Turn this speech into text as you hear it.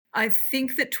I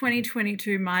think that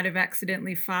 2022 might have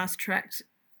accidentally fast-tracked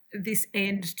this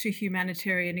end to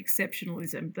humanitarian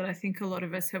exceptionalism that I think a lot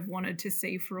of us have wanted to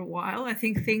see for a while. I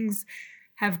think things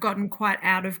have gotten quite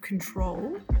out of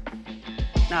control.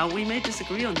 Now, we may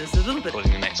disagree on this a little bit.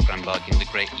 Calling the next Grand Bargain the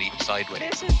Great Leap Sideways.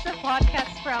 This is the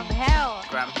podcast from hell.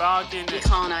 Grand Bargain.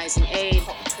 Decolonizing aid.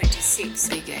 COP26.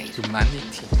 Big Aid.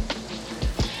 Humanity.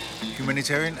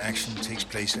 Humanitarian action takes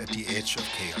place at the edge of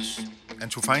chaos. And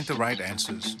to find the right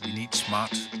answers, we need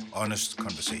smart, honest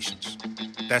conversations.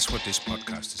 That's what this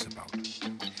podcast is about.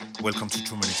 Welcome to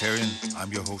Humanitarian.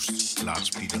 I'm your host,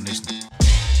 Lars Peter Nissen.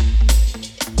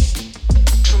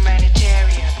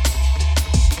 Humanitarian.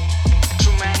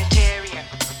 Humanitarian.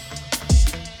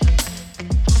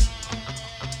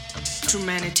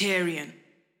 Humanitarian.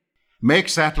 Meg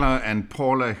Sattler and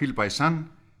Paula Hilbay-Sand,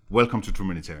 welcome to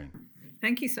Humanitarian.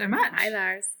 Thank you so much. Hi,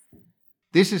 Lars.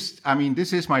 This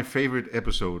is my favorite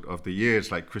episode of the year.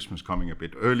 It's like Christmas coming a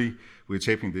bit early. We're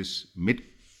taping this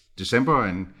mid-December,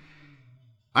 and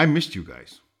I missed you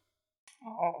guys.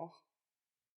 Oh.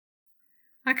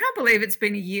 I can't believe it's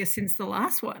been a year since the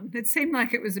last one. It seemed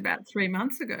like it was about 3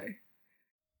 months ago.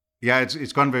 Yeah,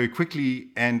 it's gone very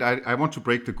quickly, and I want to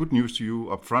break the good news to you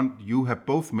up front. You have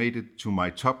both made it to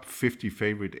my top 50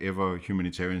 favorite ever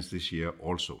humanitarians this year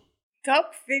also.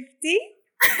 Top 50?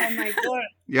 Oh my God.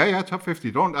 Yeah, top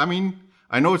 50.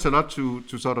 I know it's a lot to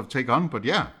sort of take on, but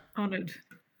yeah. Honoured.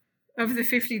 Of the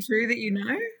 52 that you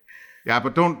know? Yeah,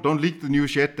 but don't leak the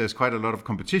news yet. There's quite a lot of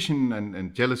competition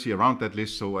and jealousy around that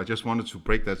list, so I just wanted to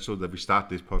break that so that we start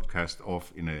this podcast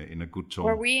off in a good tone.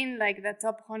 Were we in like the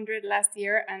top 100 last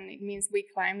year, and it means we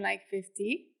climbed like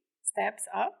 50 steps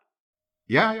up?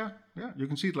 Yeah, you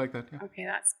can see it like that, yeah. Okay,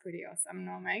 that's pretty awesome,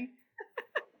 no, Meg?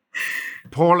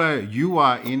 Paula, you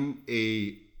are in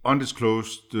a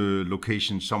undisclosed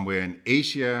location somewhere in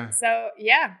Asia. So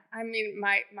yeah,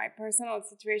 my personal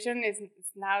situation is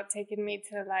now taking me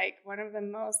to like one of the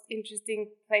most interesting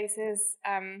places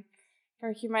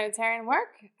for humanitarian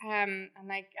work, and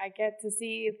I get to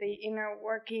see the inner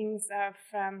workings of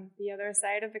the other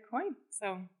side of the coin.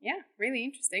 So yeah, really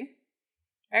interesting,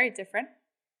 very different.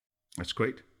 That's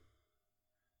great.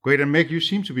 Great, and Meg, you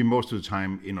seem to be most of the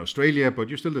time in Australia, but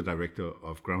you're still the director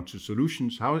of Ground Truth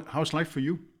Solutions. How's life for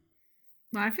you?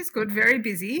 Life is good, very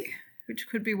busy, which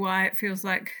could be why it feels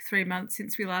like 3 months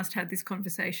since we last had this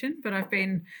conversation. But I've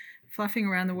been fluffing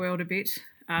around the world a bit,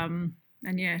 and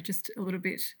yeah, just a little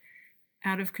bit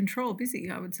out of control,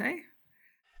 busy, I would say.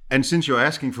 And since you're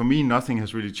asking for me, nothing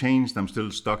has really changed. I'm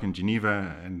still stuck in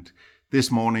Geneva, and this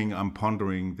morning I'm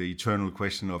pondering the eternal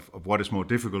question of what is more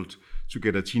difficult, to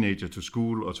get a teenager to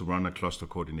school or to run a cluster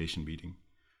coordination meeting.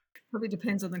 Probably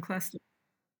depends on the cluster.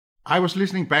 I was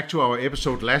listening back to our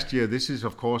episode last year. This is,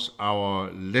 of course,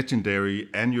 our legendary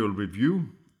annual review.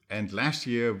 And last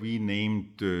year we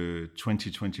named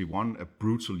 2021 a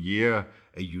brutal year,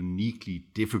 a uniquely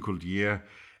difficult year.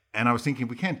 And I was thinking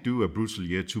we can't do a brutal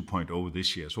year 2.0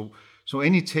 this year. So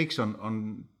any takes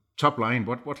on top line,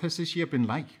 what has this year been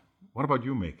like? What about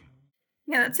you, Meg?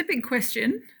 Yeah, that's a big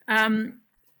question.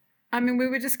 We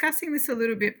were discussing this a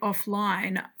little bit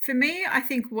offline. For me, I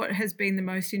think what has been the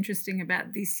most interesting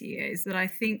about this year is that I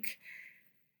think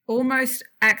almost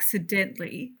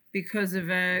accidentally, because of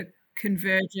a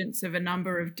convergence of a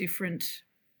number of different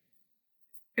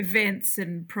events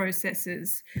and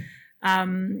processes,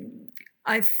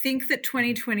 I think that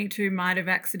 2022 might have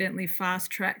accidentally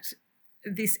fast-tracked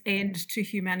this end to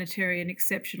humanitarian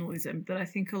exceptionalism that I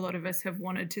think a lot of us have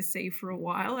wanted to see for a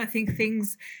while. I think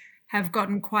things have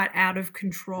gotten quite out of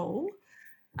control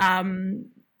in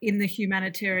the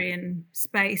humanitarian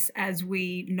space as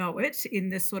we know it, in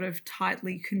this sort of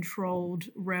tightly controlled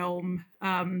realm,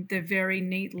 the very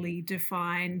neatly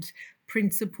defined,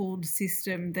 principled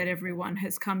system that everyone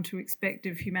has come to expect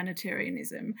of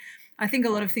humanitarianism. I think a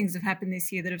lot of things have happened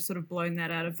this year that have sort of blown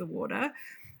that out of the water.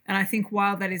 And I think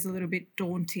while that is a little bit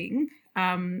daunting,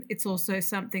 it's also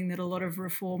something that a lot of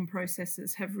reform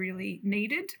processes have really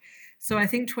needed. So I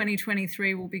think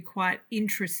 2023 will be quite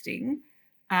interesting,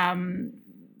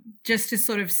 just to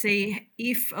sort of see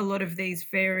if a lot of these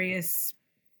various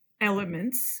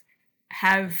elements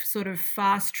have sort of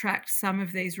fast-tracked some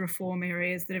of these reform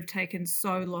areas that have taken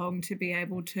so long to be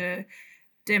able to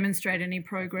demonstrate any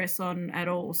progress on at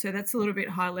all. So that's a little bit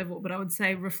high level, but I would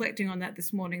say reflecting on that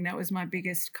this morning, that was my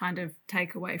biggest kind of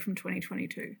takeaway from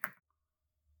 2022.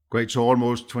 Great. So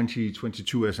almost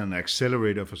 2022 as an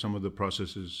accelerator for some of the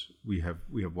processes we have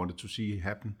wanted to see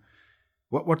happen.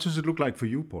 What does it look like for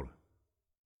you, Paul?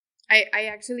 I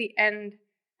actually end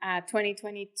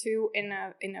 2022 in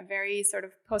a very sort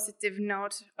of positive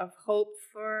note of hope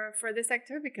for the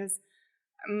sector, because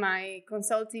my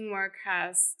consulting work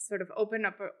has sort of opened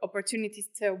up opportunities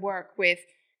to work with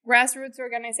grassroots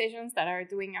organizations that are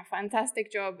doing a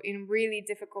fantastic job in really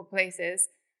difficult places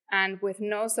and with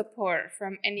no support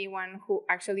from anyone who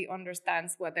actually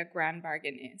understands what the grand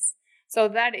bargain is. So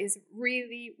that is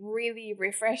really, really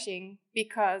refreshing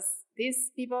because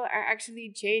these people are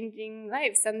actually changing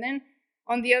lives. And then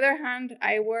on the other hand,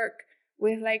 I work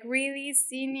with like really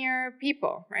senior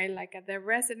people, right? Like at the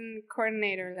resident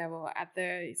coordinator level, at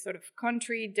the sort of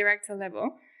country director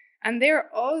level. And they're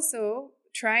also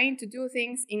trying to do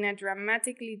things in a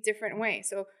dramatically different way.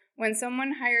 So when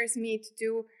someone hires me to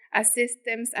do a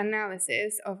systems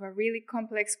analysis of a really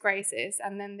complex crisis,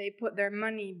 and then they put their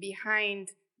money behind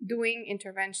doing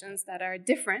interventions that are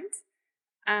different,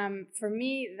 for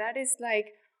me, that is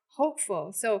like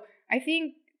hopeful. So I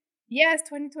think, yes,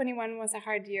 2021 was a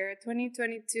hard year.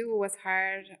 2022 was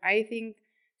hard. I think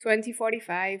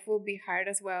 2045 will be hard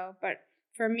as well. But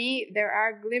for me, there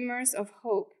are glimmers of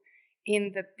hope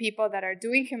in the people that are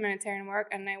doing humanitarian work,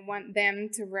 and I want them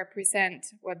to represent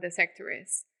what the sector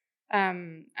is.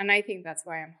 And I think that's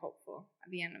why I'm hopeful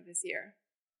at the end of this year.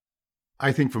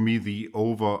 I think for me, the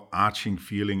overarching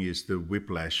feeling is the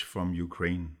whiplash from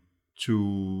Ukraine.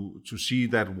 To see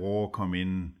that war come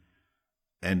in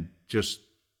and just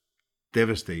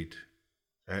devastate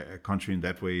a country in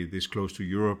that way, this close to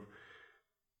Europe,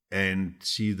 and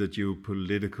see the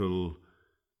geopolitical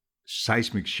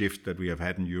seismic shift that we have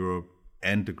had in Europe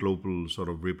and the global sort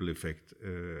of ripple effect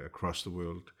across the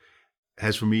world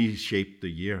has for me shaped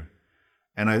the year.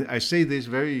 And I say this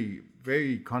very,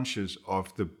 very conscious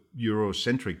of the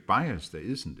Eurocentric bias there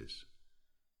is in this.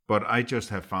 But I just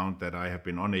have found that I have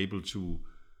been unable to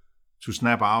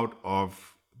snap out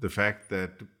of the fact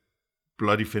that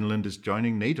bloody Finland is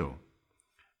joining NATO,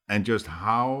 and just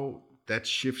how that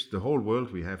shifts the whole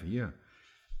world we have here.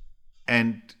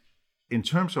 And in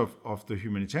terms of the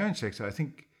humanitarian sector, I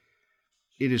think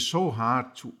it is so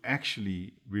hard to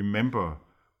actually remember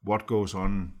what goes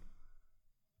on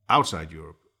outside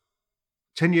Europe.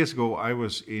 10 years ago, 12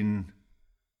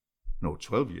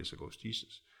 years ago,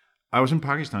 Jesus. I was in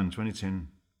Pakistan in 2010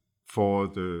 for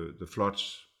the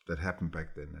floods that happened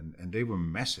back then, and they were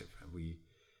massive. And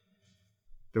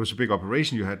there was a big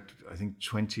operation. You had, I think,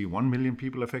 21 million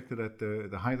people affected at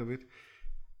the height of it.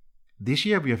 This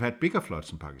year we have had bigger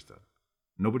floods in Pakistan.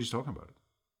 Nobody's talking about it.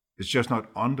 It's just not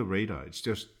on the radar. It's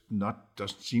just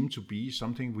doesn't seem to be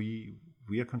something we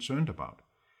are concerned about.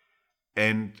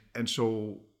 And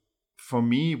so for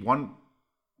me, one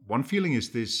feeling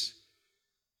is this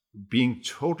being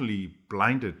totally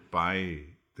blinded by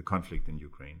the conflict in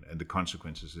Ukraine and the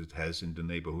consequences it has in the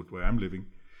neighborhood where I'm living.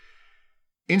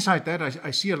 Inside that,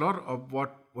 I see a lot of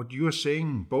what you are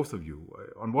saying, both of you.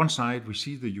 On one side, we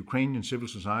see the Ukrainian civil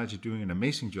society doing an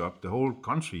amazing job, the whole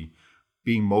country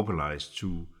being mobilized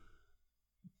to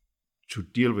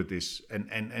deal with this,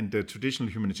 and the traditional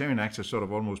humanitarian actors sort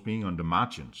of almost being on the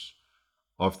margins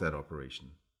of that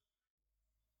operation.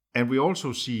 And we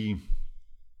also see,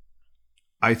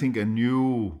 I think, a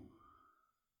new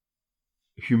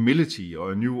humility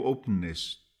or a new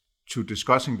openness to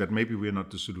discussing that maybe we're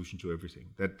not the solution to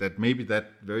everything. That maybe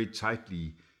that very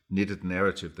tightly knitted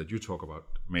narrative that you talk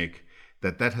about, Meg,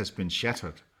 that has been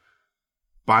shattered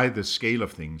by the scale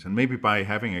of things, and maybe by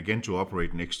having again to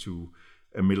operate next to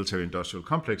a military-industrial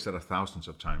complex that are thousands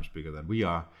of times bigger than we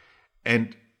are.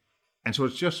 And so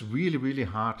it's just really, really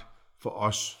hard for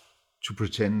us to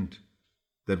pretend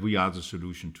that we are the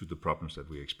solution to the problems that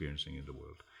we're experiencing in the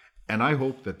world. And I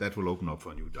hope that will open up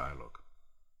for a new dialogue.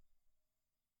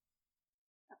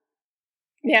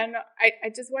 Yeah, no, I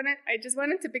just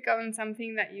wanted to pick up on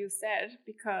something that you said,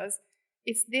 because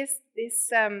it's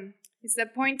it's the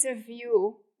point of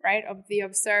view, right, of the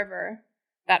observer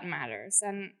that matters.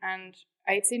 And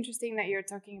it's interesting that you're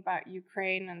talking about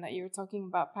Ukraine and that you're talking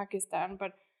about Pakistan,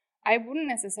 but I wouldn't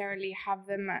necessarily have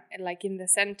them like in the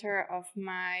center of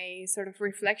my sort of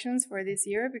reflections for this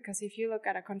year, because if you look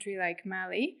at a country like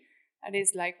Mali, that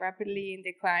is like rapidly in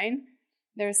decline,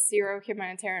 there's zero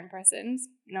humanitarian presence.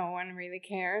 No one really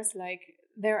cares. Like,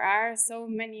 there are so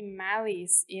many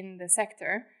Malis in the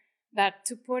sector that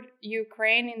to put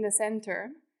Ukraine in the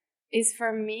center is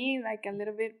for me like a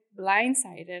little bit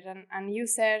blindsided. And you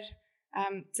said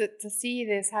to see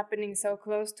this happening so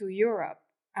close to Europe.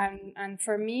 And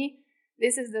for me,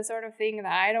 this is the sort of thing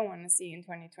that I don't want to see in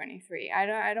 2023.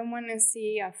 I don't want to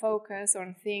see a focus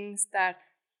on things that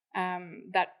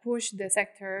push the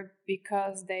sector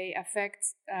because they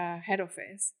affect head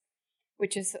office,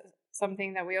 which is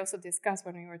something that we also discussed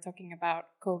when we were talking about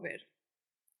COVID.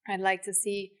 I'd like to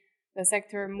see the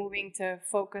sector moving to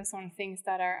focus on things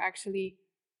that are actually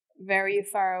very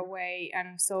far away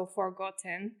and so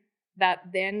forgotten that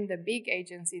then the big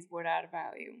agencies would add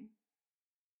value.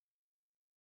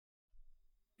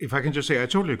 If I can just say, I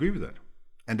totally agree with that.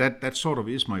 And that sort of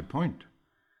is my point.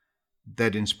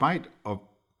 That in spite of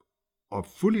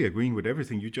fully agreeing with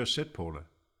everything you just said, Paula,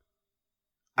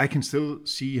 I can still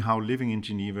see how living in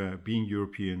Geneva, being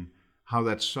European, how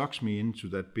that sucks me into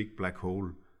that big black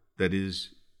hole that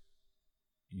is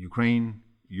Ukraine,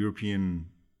 European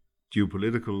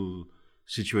geopolitical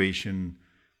situation,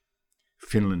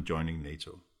 Finland joining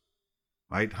NATO,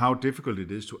 right? How difficult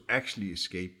it is to actually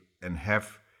escape and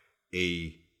have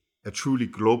a truly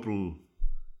global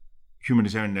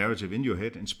humanitarian narrative in your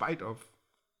head in spite of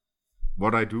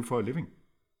what I do for a living.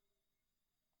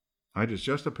 Right? It's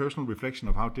just a personal reflection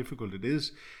of how difficult it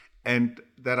is, and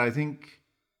that I think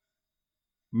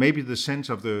maybe the sense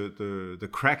of the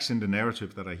cracks in the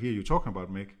narrative that I hear you talking about,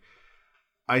 Meg,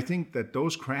 I think that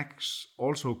those cracks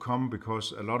also come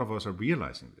because a lot of us are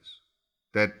realizing this,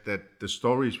 that the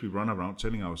stories we run around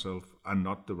telling ourselves are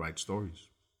not the right stories,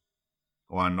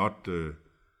 or are not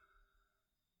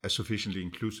a sufficiently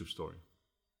inclusive story.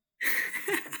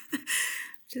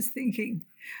 Just thinking.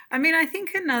 I mean, I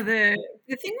think the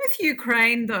thing with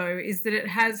Ukraine, though, is that it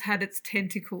has had its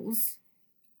tentacles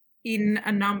in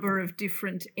a number of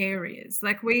different areas.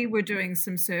 Like, we were doing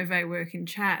some survey work in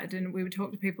Chad, and we would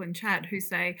talk to people in Chad who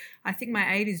say, I think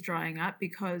my aid is drying up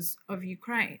because of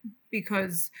Ukraine,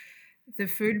 because the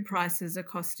food prices are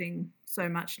costing so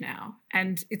much now.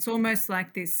 And it's almost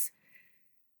like this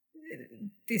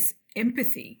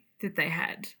empathy that they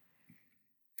had.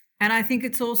 And I think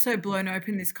it's also blown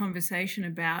open this conversation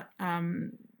about,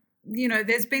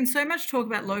 there's been so much talk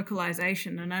about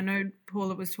localization, and I know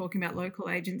Paula was talking about local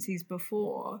agencies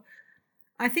before.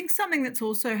 I think something that's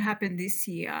also happened this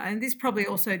year, and this probably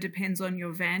also depends on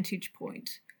your vantage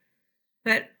point,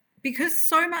 but because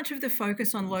so much of the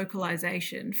focus on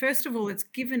localization, first of all, it's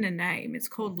given a name. It's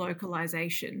called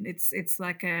localization. It's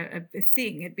like a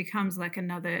thing. It becomes like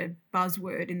another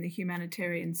buzzword in the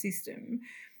humanitarian system.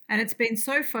 And it's been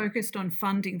so focused on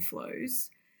funding flows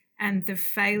and the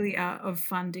failure of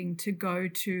funding to go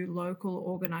to local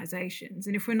organisations.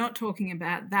 And if we're not talking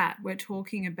about that, we're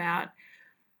talking about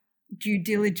due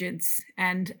diligence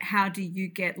and how do you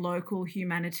get local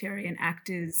humanitarian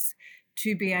actors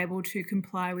to be able to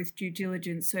comply with due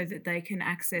diligence so that they can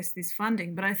access this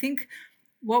funding. But I think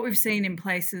what we've seen in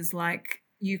places like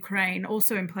Ukraine,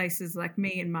 also in places like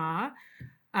Myanmar,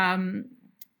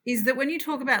 is that when you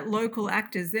talk about local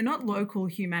actors, they're not local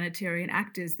humanitarian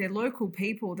actors. They're local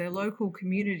people, they're local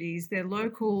communities, they're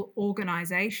local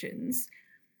organisations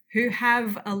who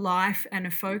have a life and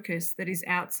a focus that is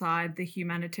outside the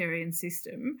humanitarian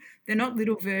system. They're not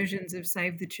little versions of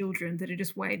Save the Children that are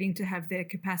just waiting to have their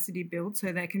capacity built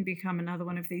so they can become another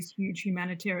one of these huge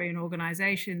humanitarian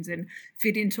organisations and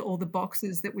fit into all the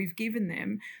boxes that we've given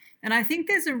them. And I think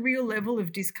there's a real level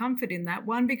of discomfort in that,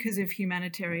 one, because of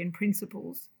humanitarian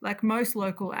principles. Like, most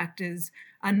local actors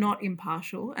are not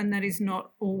impartial, and that is not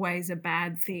always a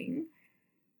bad thing.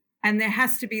 And there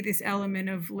has to be this element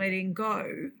of letting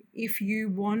go. If you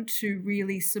want to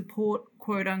really support,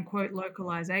 quote unquote,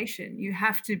 localization, you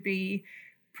have to be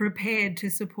prepared to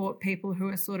support people who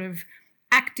are sort of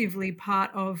actively part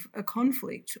of a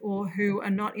conflict, or who are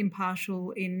not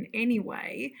impartial in any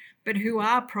way, but who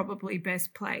are probably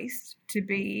best placed to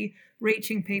be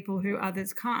reaching people who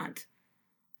others can't.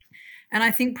 And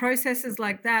I think processes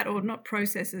like that, or not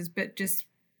processes, but just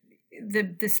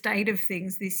the state of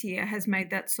things this year has made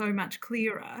that so much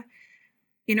clearer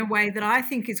in a way that I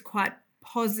think is quite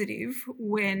positive,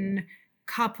 when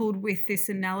coupled with this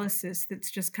analysis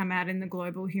that's just come out in the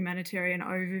Global Humanitarian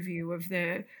Overview of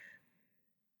the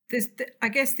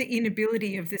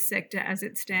inability of the sector as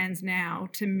it stands now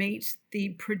to meet the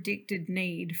predicted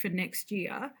need for next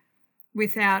year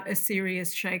without a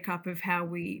serious shake-up of how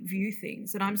we view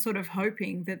things. And I'm sort of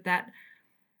hoping that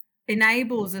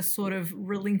enables a sort of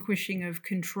relinquishing of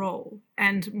control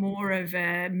and more of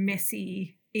a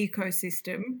messy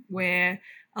ecosystem where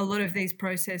a lot of these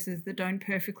processes that don't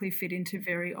perfectly fit into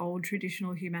very old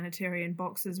traditional humanitarian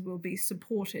boxes will be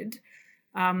supported.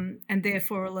 And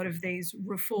therefore, a lot of these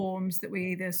reforms that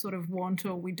we either sort of want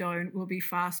or we don't will be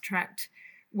fast-tracked,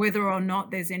 whether or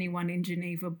not there's anyone in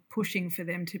Geneva pushing for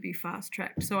them to be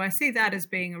fast-tracked. So I see that as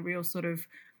being a real sort of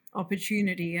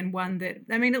opportunity, and one that,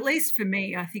 I mean, at least for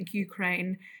me, I think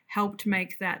Ukraine helped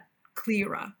make that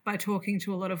clearer by talking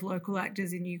to a lot of local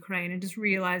actors in Ukraine and just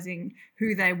realising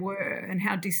who they were and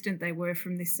how distant they were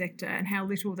from this sector and how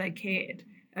little they cared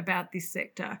about this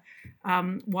sector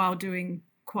while doing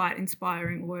quite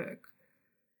inspiring work.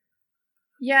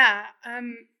 Yeah,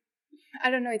 I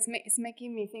don't know. It's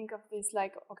making me think of this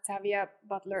like Octavia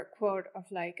Butler quote of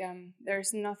like,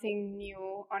 "There's nothing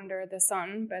new under the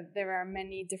sun, but there are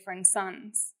many different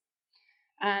suns."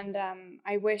 And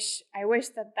I wish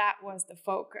that was the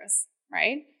focus,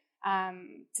 right?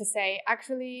 To say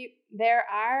actually there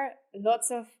are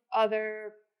lots of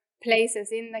other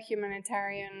places in the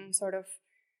humanitarian sort of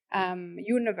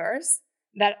universe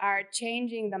that are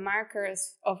changing the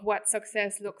markers of what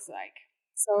success looks like.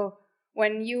 So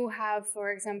when you have,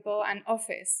 for example, an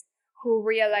office who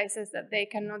realizes that they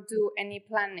cannot do any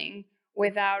planning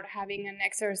without having an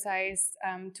exercise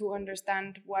to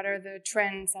understand what are the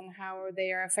trends and how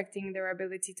they are affecting their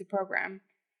ability to program,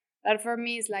 that for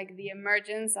me is like the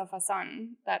emergence of a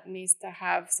sun that needs to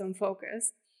have some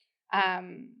focus.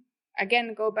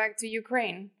 Again, go back to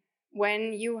Ukraine.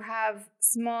 When you have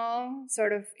small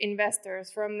sort of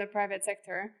investors from the private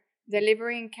sector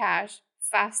delivering cash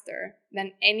faster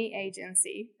than any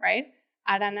agency, right?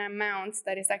 At an amount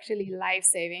that is actually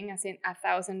life-saving, as in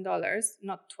 $1,000,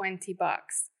 not $20,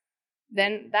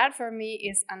 then that for me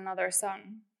is another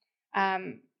sun.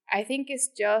 I think it's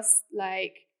just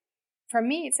like, for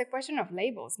me, it's a question of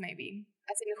labels, maybe.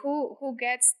 As in who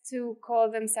gets to call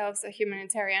themselves a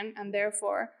humanitarian and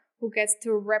therefore who gets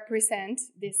to represent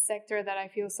this sector that I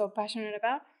feel so passionate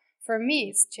about. For me,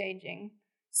 it's changing.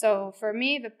 So for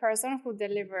me, the person who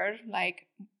delivered like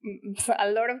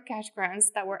a lot of cash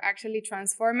grants that were actually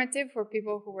transformative for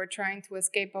people who were trying to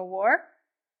escape a war,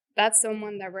 that's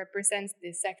someone that represents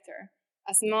this sector.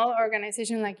 A small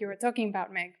organization like you were talking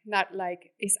about, Meg, that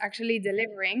like is actually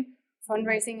delivering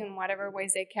fundraising in whatever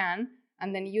ways they can,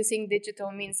 and then using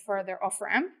digital means for their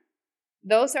off-ramp,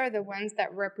 those are the ones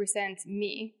that represent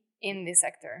me in this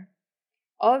sector.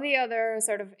 All the other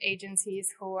sort of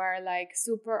agencies who are like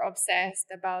super obsessed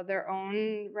about their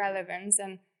own relevance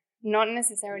and not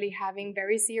necessarily having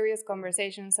very serious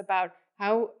conversations about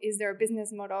how is their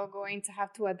business model going to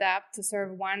have to adapt to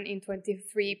serve 1 in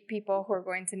 23 people who are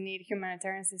going to need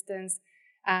humanitarian assistance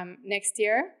next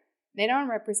year, they don't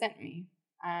represent me.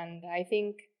 And I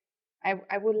think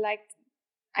I would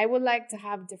like to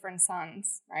have different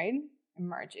suns, right,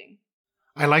 emerging.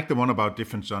 I like the one about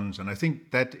different suns, and I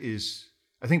think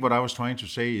what I was trying to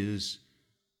say is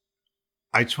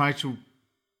I try to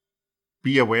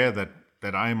be aware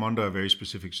that I am under a very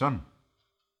specific sun.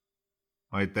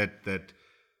 Right? That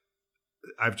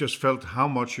I've just felt how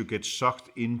much you get sucked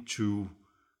into,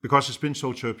 because it's been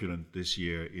so turbulent this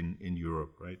year in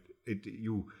Europe, right?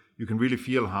 You can really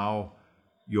feel how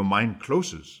your mind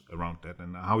closes around that,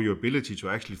 and how your ability to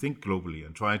actually think globally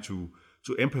and try to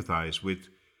empathize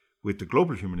with the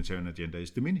global humanitarian agenda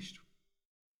is diminished.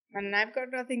 And I've got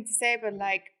nothing to say but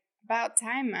like, about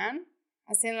time, man.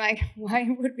 As in like, why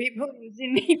would people in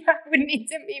Geneva would need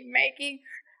to be making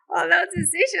all those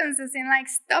decisions? As in like,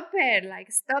 stop it,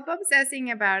 like stop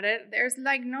obsessing about it. There's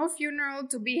like no funeral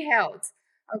to be held.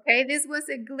 Okay, this was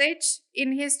a glitch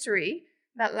in history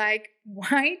that like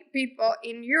white people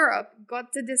in Europe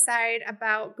got to decide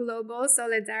about global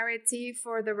solidarity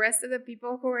for the rest of the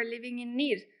people who are living in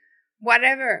need.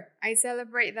 Whatever, I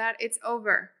celebrate that, it's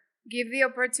over. Give the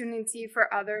opportunity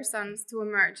for other suns to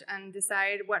emerge and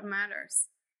decide what matters.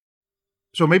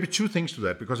 So maybe 2 things to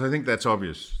that, because I think that's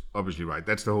obviously right.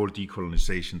 That's the whole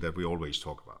decolonization that we always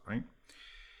talk about, right?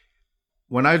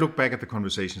 When I look back at the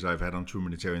conversations I've had on True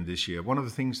Humanitarian this year, one of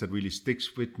the things that really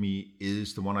sticks with me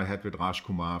is the one I had with Raj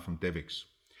Kumar from DevEx.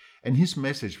 And his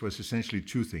message was essentially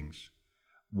 2 things.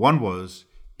 One was,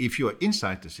 if you're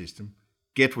inside the system,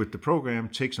 get with the program,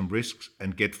 take some risks,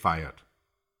 and get fired.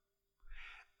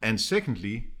 And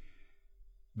secondly,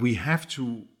 we have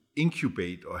to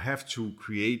incubate or have to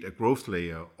create a growth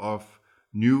layer of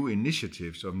new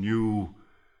initiatives, of new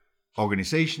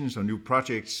organizations or new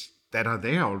projects that are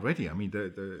there already. I mean,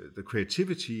 the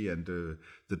creativity and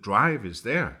the drive is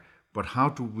there, but how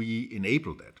do we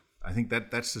enable that? I think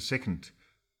that's the second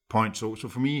point. So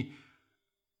for me,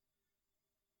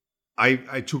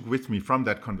 I took with me from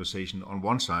that conversation, on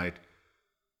one side,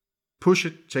 push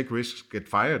it, take risks, get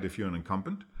fired if you're an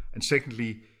incumbent. And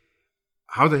secondly,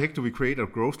 how the heck do we create a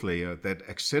growth layer that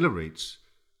accelerates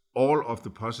all of the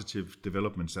positive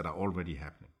developments that are already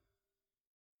happening?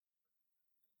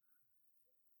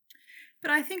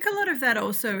 But I think a lot of that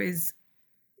also is,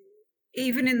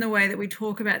 even in the way that we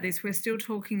talk about this, we're still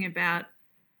talking about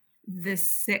the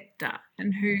sector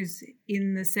and who's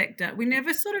in the sector. We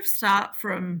never sort of start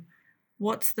from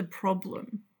what's the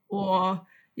problem, or,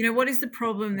 you know, what is the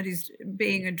problem that is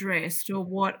being addressed, or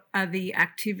what are the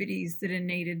activities that are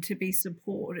needed to be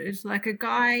supported. Like a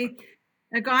guy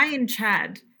in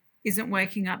Chad isn't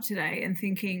waking up today and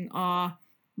thinking, oh,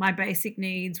 my basic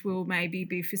needs will maybe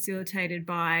be facilitated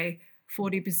by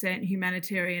 40%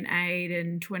 humanitarian aid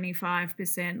and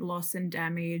 25% loss and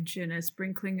damage and a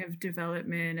sprinkling of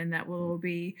development, and that will all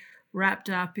be wrapped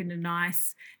up in a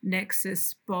nice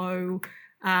nexus bow.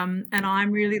 And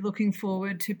I'm really looking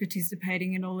forward to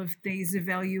participating in all of these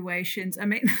evaluations. I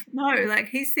mean, no, like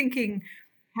he's thinking,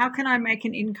 how can I make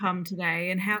an income today,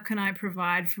 and how can I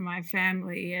provide for my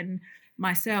family and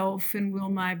myself, and will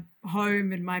my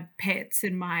home and my pets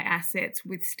and my assets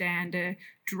withstand a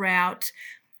drought?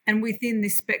 And within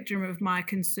this spectrum of my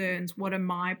concerns, what are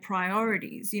my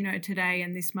priorities, today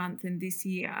and this month and this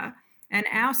year? And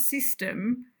our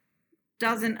system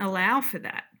doesn't allow for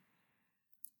that.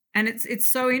 And it's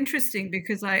so interesting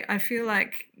because I feel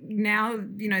like now,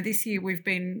 this year we've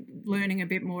been learning a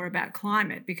bit more about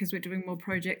climate because we're doing more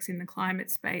projects in the climate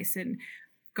space. And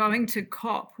going to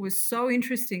COP was so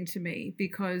interesting to me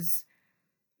because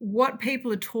what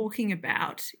people are talking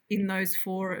about in those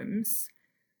forums,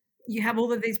 you have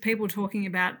all of these people talking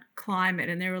about climate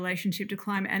and their relationship to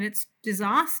climate, and it's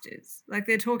disasters. Like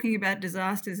they're talking about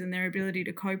disasters and their ability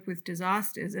to cope with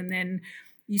disasters. And then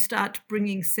you start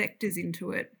bringing sectors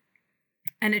into it,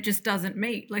 and it just doesn't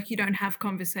meet. Like you don't have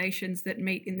conversations that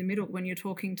meet in the middle when you're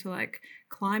talking to like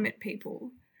climate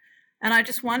people. And I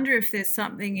just wonder if there's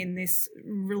something in this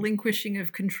relinquishing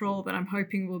of control that I'm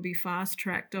hoping will be fast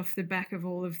tracked off the back of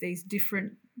all of these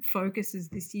different focuses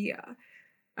this year,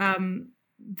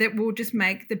 that will just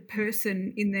make the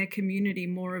person in their community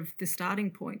more of the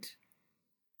starting point.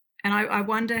 And I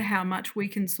wonder how much we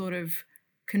can sort of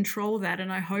control that,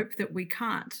 and I hope that we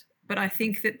can't. But I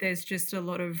think that there's just a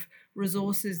lot of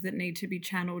resources that need to be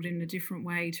channeled in a different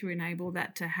way to enable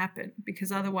that to happen,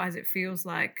 because otherwise it feels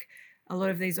like a lot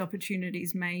of these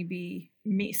opportunities may be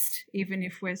missed, even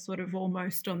if we're sort of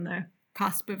almost on the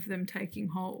cusp of them taking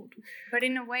hold. But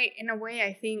in a way,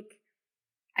 I think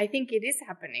it is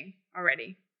happening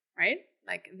already, right?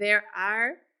 Like there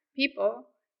are people,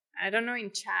 I don't know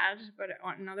in Chad, but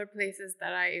in other places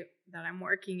that I'm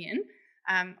working in,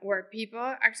 where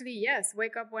people actually, yes,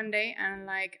 wake up one day and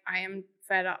like, I am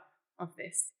fed up of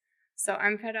this. So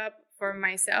I'm fed up for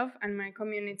myself and my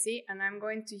community, and I'm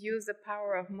going to use the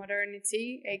power of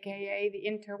modernity, aka the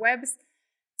interwebs,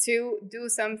 to do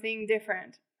something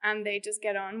different. And they just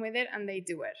get on with it and they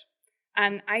do it.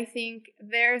 And I think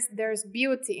there's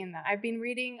beauty in that. I've been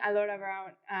reading a lot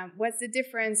about what's the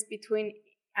difference between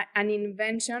an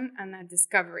invention and a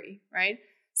discovery, right?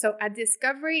 So a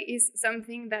discovery is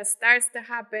something that starts to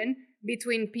happen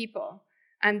between people.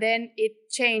 And then it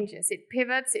changes, it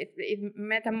pivots, it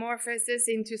metamorphoses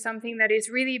into something that is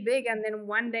really big. And then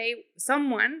one day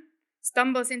someone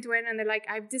stumbles into it and they're like,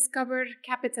 I've discovered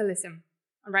capitalism,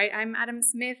 all right? I'm Adam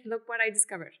Smith, look what I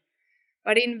discovered.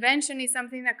 But invention is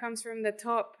something that comes from the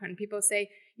top, and people say,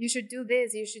 you should do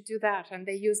this, you should do that. And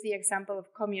they use the example of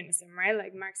communism, right?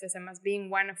 Like Marxism as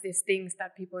being one of these things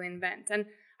that people invent. And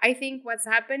I think what's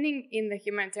happening in the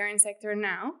humanitarian sector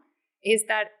now is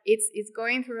that it's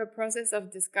going through a process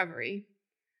of discovery.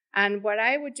 And what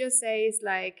I would just say is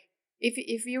like,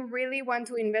 if you really want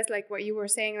to invest, like what you were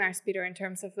saying, Lars Peter, in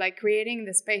terms of like creating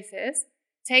the spaces,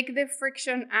 take the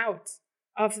friction out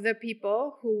of the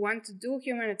people who want to do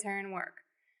humanitarian work.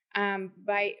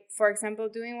 By, for example,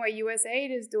 doing what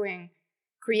USAID is doing,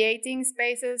 creating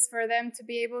spaces for them to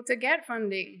be able to get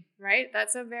funding, right?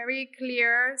 That's a very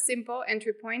clear, simple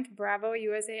entry point. Bravo,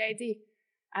 USAID.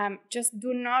 Just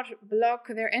do not block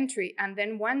their entry. And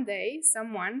then one day,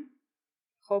 someone,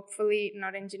 hopefully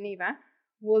not in Geneva,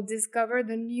 will discover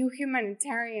the new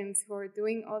humanitarians who are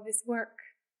doing all this work.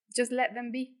 Just let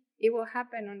them be. It will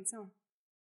happen on its own.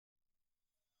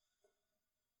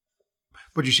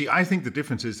 But you see, I think the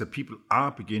difference is that people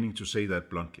are beginning to say that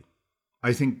bluntly.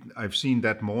 I think I've seen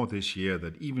that more this year,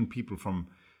 that even people from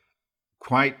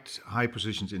quite high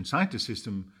positions inside the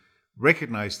system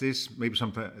recognize this. Maybe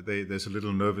sometimes there's a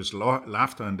little nervous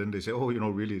laughter, and then they say, oh,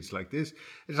 really, it's like this.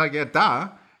 It's like, yeah,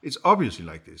 it's obviously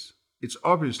like this. It's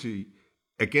obviously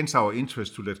against our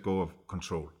interest to let go of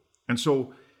control. And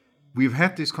so we've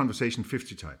had this conversation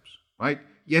 50 times, right?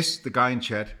 Yes, the guy in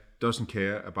chat doesn't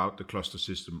care about the cluster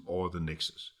system or the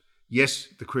nexus. Yes,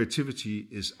 the creativity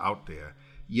is out there.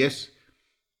 Yes,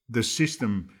 the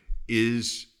system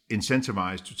is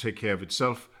incentivized to take care of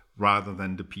itself rather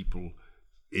than the people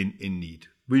in need.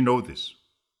 We know this.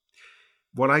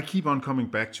 What I keep on coming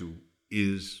back to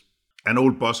is an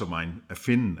old boss of mine, a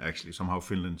Finn actually, somehow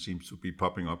Finland seems to be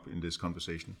popping up in this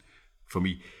conversation for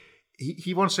me.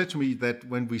 He once said to me that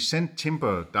when we send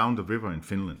timber down the river in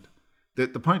Finland, the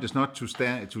point is not to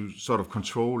sort of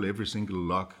control every single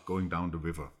log going down the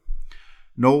river.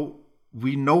 No,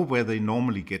 we know where they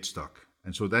normally get stuck,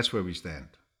 and so that's where we stand.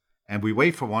 and we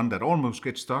wait for one that almost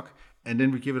gets stuck, and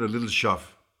then we give it a little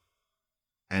shove,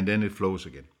 and then it flows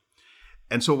again.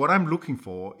 And so what I'm looking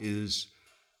for is,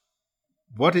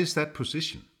 what is that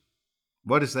position?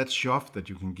 What is that shove that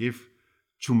you can give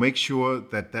to make sure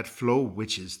that that flow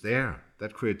which is there,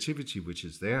 that creativity which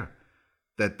is there,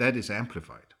 that is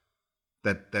amplified,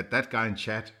 that guy in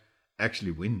chat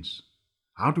actually wins?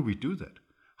 How do we do that?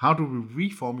 How do we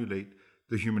reformulate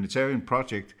the humanitarian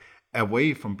project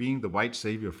away from being the white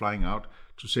savior flying out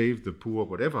to save the poor,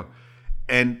 whatever,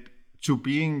 and to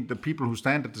being the people who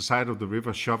stand at the side of the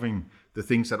river shoving the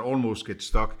things that almost get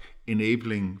stuck,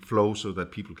 enabling flow so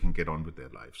that people can get on with their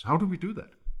lives? How do we do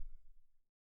that?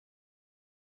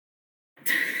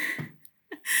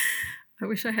 I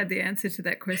wish I had the answer to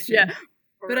that question. Yeah.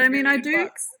 But I mean, I do.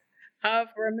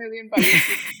 For $1 million.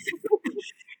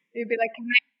 You'd be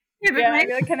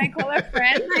like, can I call a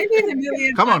friend? Maybe the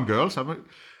million. Come on, girls.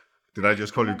 Did I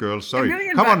just call you girls? Sorry.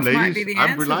 Come on, ladies.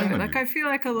 I'm relying on you. I feel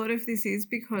like a lot of this is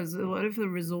because a lot of the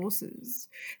resources,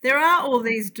 there are all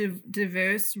these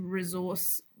diverse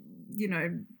resource,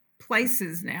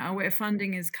 places now where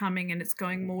funding is coming and it's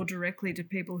going more directly to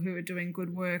people who are doing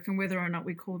good work, and whether or not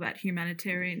we call that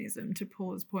humanitarianism, to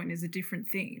Paula's point, is a different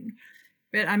thing.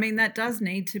 But I mean, that does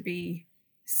need to be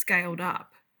scaled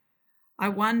up. I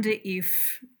wonder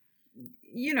if,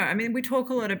 we talk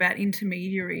a lot about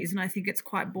intermediaries, and I think it's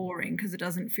quite boring because it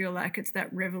doesn't feel like it's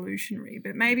that revolutionary.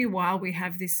 But maybe while we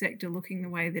have this sector looking the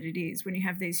way that it is, when you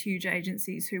have these huge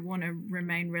agencies who want to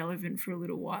remain relevant for a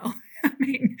little while,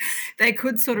 they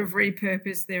could sort of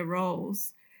repurpose their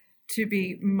roles to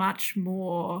be much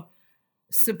more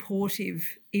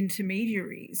supportive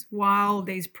intermediaries while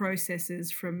these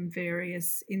processes from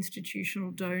various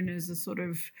institutional donors are sort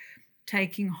of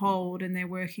taking hold and they're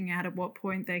working out at what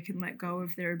point they can let go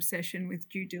of their obsession with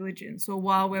due diligence, or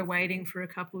while we're waiting for a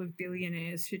couple of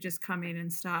billionaires to just come in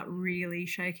and start really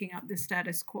shaking up the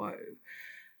status quo.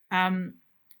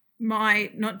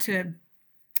 Not to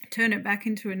turn it back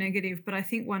into a negative, but I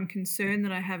think one concern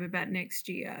that I have about next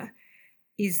year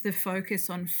is the focus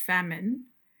on famine.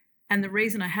 And the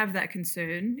reason I have that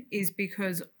concern is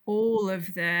because all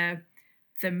of the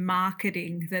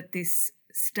marketing that this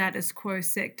status quo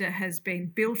sector has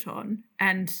been built on,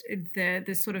 and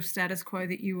the sort of status quo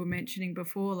that you were mentioning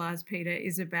before, Lars Peter,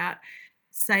 is about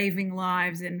saving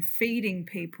lives and feeding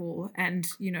people and,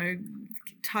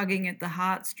 tugging at the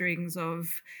heartstrings of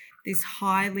this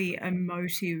highly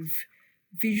emotive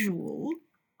visual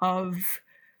of,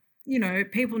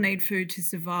 people need food to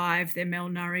survive, they're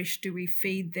malnourished, do we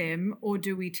feed them or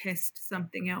do we test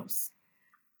something else?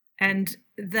 And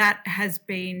that has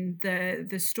been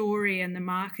the story and the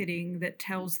marketing that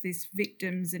tells this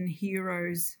victims and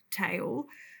heroes tale.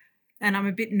 And I'm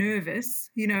a bit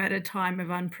nervous, at a time of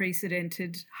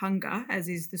unprecedented hunger, as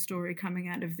is the story coming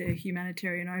out of the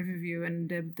humanitarian overview and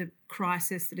the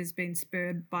crisis that has been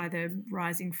spurred by the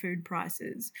rising food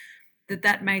prices,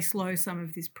 that may slow some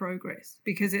of this progress,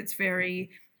 because it's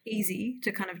very easy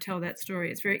to kind of tell that story.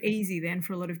 It's very easy then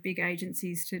for a lot of big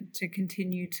agencies to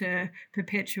continue to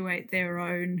perpetuate their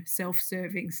own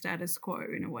self-serving status quo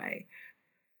in a way.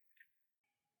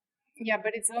 Yeah,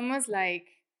 but it's almost like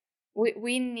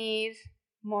we need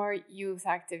more youth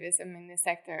activism in this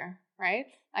sector, right?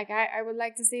 Like I would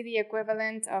like to see the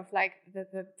equivalent of like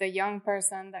the young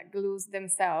person that glues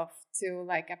themselves to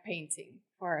like a painting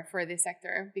for this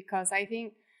sector, because I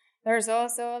think there's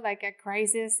also like a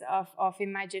crisis of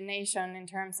imagination in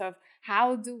terms of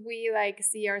how do we like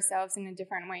see ourselves in a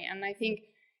different way. And I think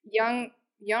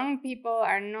young people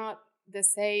are not the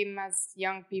same as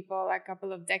young people a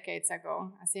couple of decades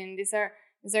ago. As in, these are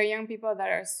young people that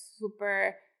are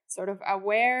super sort of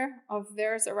aware of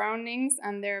their surroundings,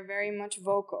 and they're very much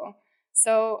vocal.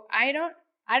 So I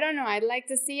don't know. I'd like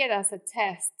to see it as a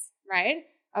test, right?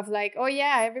 Of like, oh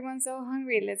yeah, everyone's so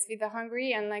hungry, let's feed the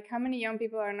hungry. And like, how many young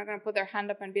people are not going to put their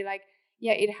hand up and be like,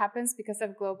 yeah, it happens because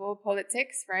of global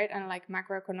politics, right? And like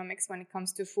macroeconomics when it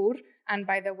comes to food. And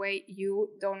by the way,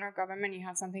 you, donor government, you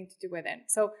have something to do with it.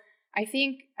 So I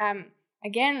think,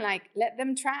 again, like, let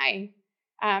them try.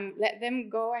 Let them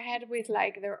go ahead with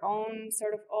like their own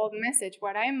sort of old message.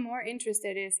 What I'm more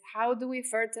interested in is how do we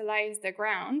fertilize the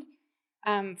ground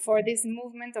for this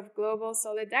movement of global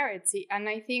solidarity? And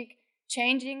I think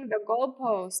changing the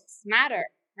goalposts matter,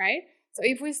 right? So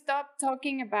if we stop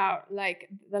talking about like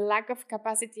the lack of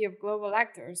capacity of global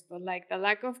actors, but like the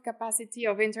lack of capacity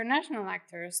of international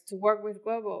actors to work with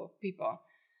global people,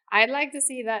 I'd like to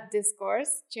see that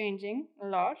discourse changing a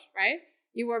lot, right?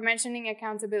 You were mentioning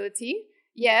accountability.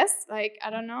 yes, like, I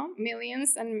don't know,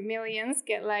 millions and millions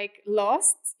get like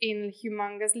lost in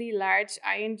humongously large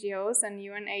INGOs and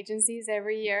UN agencies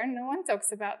every year. No one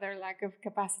talks about their lack of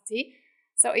capacity.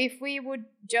 So if we would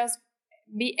just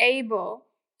be able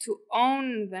to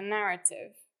own the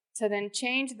narrative, to then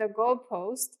change the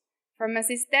goalpost, from a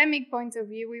systemic point of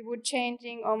view, we would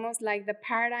changing almost like the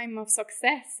paradigm of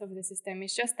success of the system.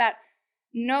 It's just that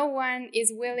no one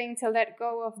is willing to let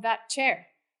go of that chair.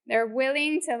 They're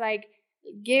willing to like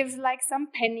give like some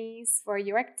pennies for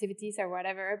your activities or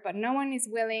whatever, but no one is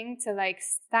willing to like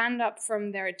stand up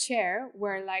from their chair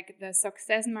where like the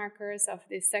success markers of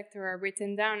this sector are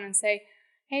written down and say,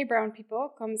 hey, brown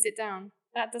people, come sit down.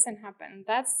 That doesn't happen.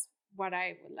 That's what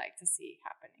I would like to see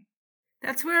happening.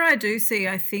 That's where I do see,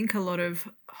 I think, a lot of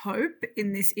hope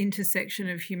in this intersection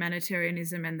of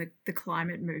humanitarianism and the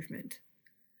climate movement.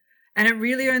 And it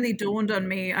really only dawned on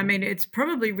me, I mean, it's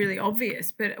probably really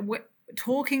obvious, but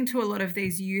talking to a lot of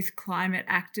these youth climate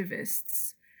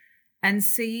activists and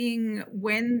seeing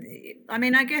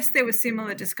I guess there were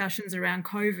similar discussions around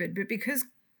COVID, but because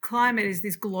climate is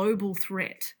this global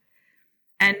threat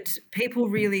and people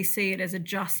really see it as a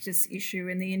justice issue,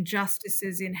 and the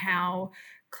injustices in how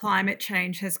climate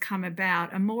change has come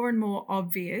about are more and more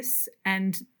obvious,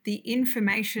 and the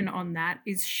information on that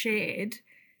is shared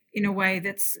in a way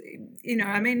that's,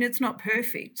 it's not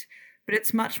perfect, but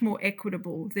it's much more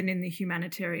equitable than in the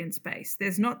humanitarian space.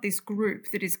 There's not this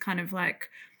group that is kind of like,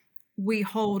 we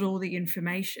hold all the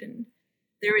information.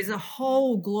 There is a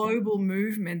whole global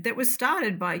movement that was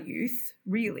started by youth,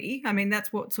 really. I mean,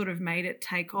 that's what sort of made it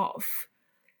take off,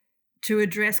 to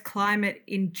address climate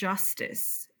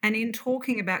injustice. And in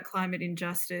talking about climate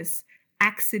injustice,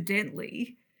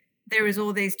 accidentally, there is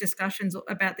all these discussions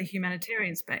about the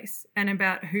humanitarian space and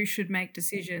about who should make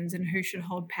decisions and who should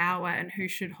hold power and who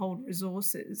should hold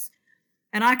resources.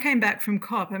 And I came back from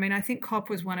COP. I mean, I think COP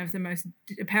was one of the most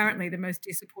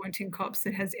disappointing COPs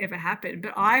that has ever happened.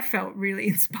 But I felt really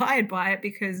inspired by it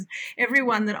because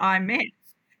everyone that I met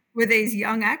were these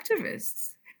young activists.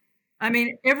 I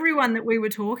mean, everyone that we were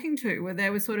talking to,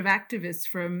 there were sort of activists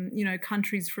from,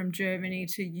 countries from Germany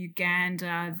to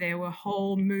Uganda. There were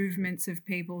whole movements of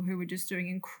people who were just doing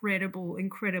incredible,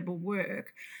 incredible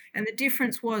work. And the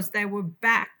difference was they were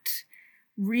backed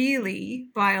really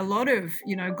by a lot of,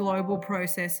 global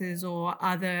processes or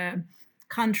other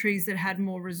countries that had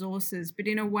more resources, but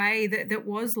in a way that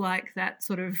was like that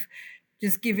sort of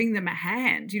just giving them a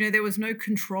hand. There was no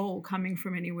control coming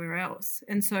from anywhere else.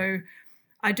 And so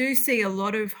I do see a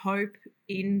lot of hope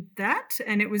in that.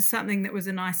 And it was something that was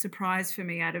a nice surprise for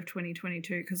me out of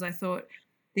 2022, because I thought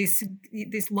this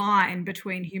line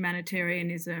between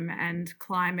humanitarianism and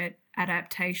climate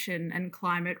adaptation and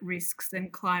climate risks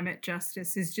and climate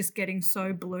justice is just getting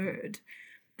so blurred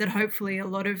that hopefully a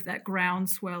lot of that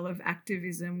groundswell of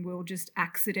activism will just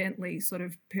accidentally sort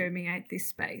of permeate this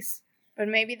space. But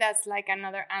maybe that's like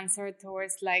another answer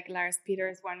towards like Lars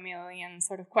Peter's 1 million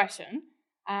sort of question.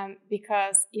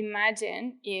 Because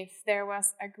imagine if there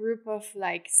was a group of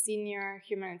like senior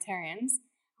humanitarians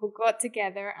who got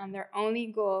together and their only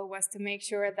goal was to make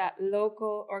sure that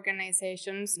local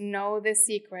organizations know the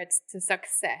secrets to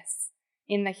success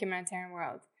in the humanitarian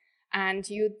world. And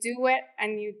you do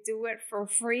it for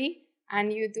free,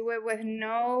 and you do it with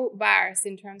no bars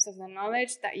in terms of the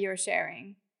knowledge that you're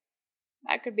sharing.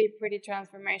 That could be pretty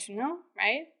transformational,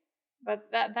 right?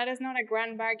 But that is not a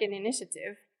grand bargain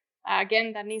initiative.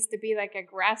 Again, that needs to be like a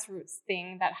grassroots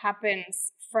thing that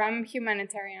happens from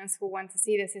humanitarians who want to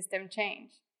see the system change.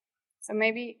 So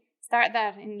maybe start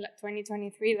that in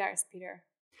 2023, Lars Peter.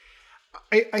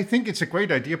 I think it's a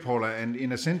great idea, Paula. And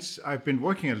in a sense, I've been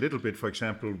working a little bit, for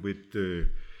example, with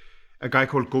a guy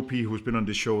called Gopi, who's been on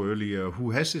the show earlier,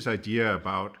 who has this idea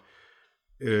about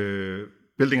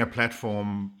building a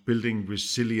platform, building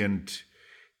resilient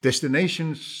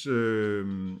destinations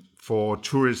for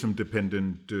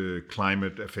tourism-dependent,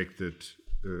 climate-affected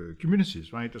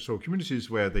communities, right? So communities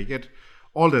where they get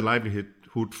all their livelihood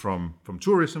from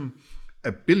tourism,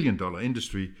 $1 billion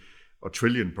industry, or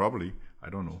trillion probably, I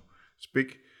don't know, it's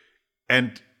big.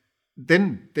 And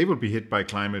then they will be hit by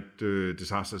climate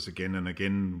disasters again and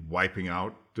again, wiping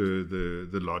out the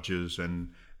lodges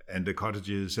and the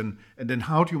cottages. And then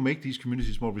how do you make these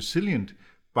communities more resilient?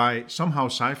 By somehow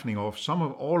siphoning off some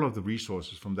of all of the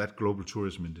resources from that global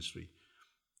tourism industry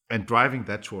and driving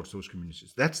that towards those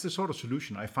communities. That's the sort of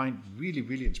solution I find really,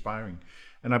 really inspiring.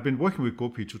 And I've been working with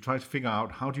Gopi to try to figure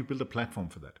out how do you build a platform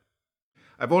for that.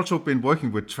 I've also been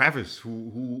working with Travis,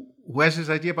 who has this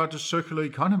idea about the circular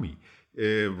economy,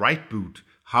 right boot.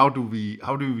 How do we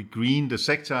green the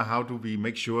sector? How do we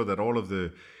make sure that all of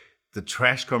the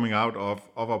trash coming out of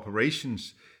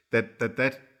operations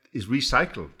that is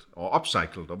recycled or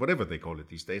upcycled or whatever they call it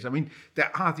these days. I mean,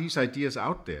 there are these ideas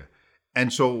out there,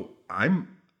 and so I'm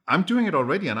doing it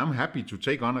already, and I'm happy to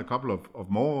take on a couple of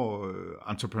more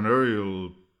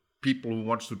entrepreneurial people who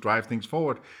wants to drive things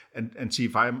forward and see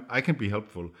if I can be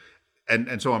helpful,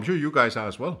 and so I'm sure you guys are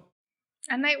as well.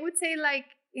 And I would say like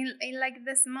in like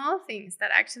the small things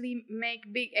that actually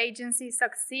make big agencies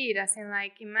succeed, as in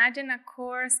like imagine a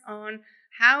course on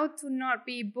how to not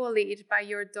be bullied by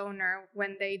your donor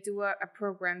when they do a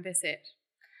program visit,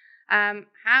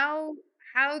 how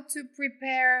to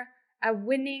prepare a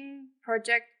winning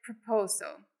project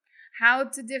proposal, how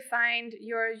to define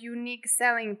your unique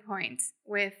selling point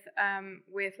with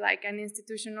like an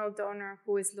institutional donor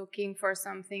who is looking for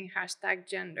something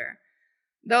 #gender.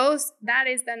 That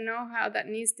is the know-how that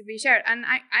needs to be shared. And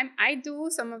I do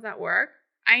some of that work.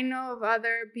 I know of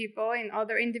other people and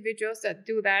other individuals that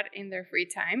do that in their free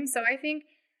time. So I think,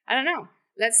 I don't know,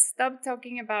 let's stop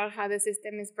talking about how the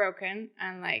system is broken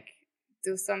and like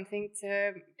do something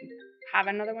to have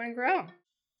another one grow.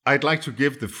 I'd like to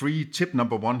give the free tip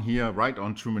number 1 here, right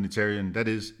on Trumanitarian. That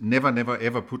is, never, never,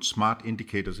 ever put smart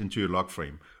indicators into your log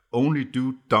frame. Only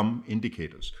do dumb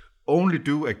indicators. Only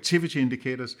do activity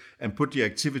indicators and put the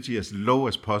activity as low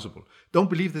as possible. Don't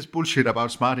believe this bullshit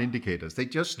about smart indicators. They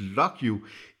just lock you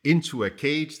into a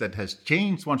cage that has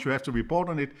changed once you have to report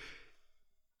on it.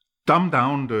 Dumb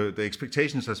down the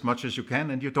expectations as much as you can,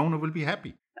 and your donor will be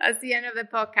happy. That's the end of the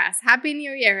podcast. Happy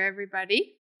New Year,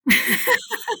 everybody.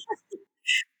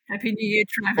 Happy New Year,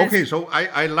 Travis. Okay, so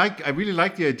I really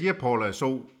like the idea, Paula.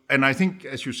 So, and I think,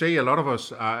 as you say, a lot of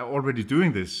us are already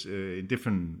doing this in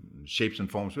different shapes and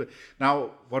forms.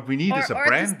 Now, what we need is a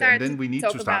brand, and then we need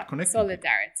to start connecting.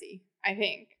 Solidarity, I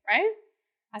think, right?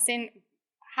 As in,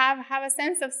 have a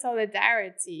sense of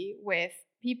solidarity with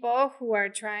people who are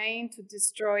trying to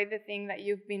destroy the thing that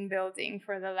you've been building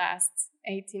for the last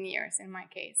 18 years, in my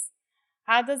case.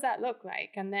 How does that look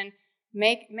like? And then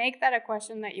make that a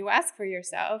question that you ask for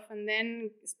yourself, and then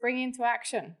spring into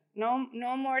action. No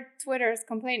more Twitter's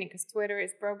complaining, because Twitter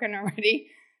is broken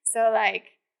already. So like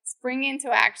spring into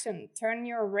action, turn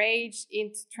your rage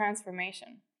into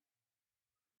transformation.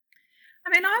 I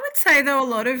mean, I would say though, a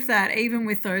lot of that, even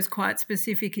with those quite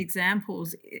specific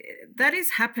examples, that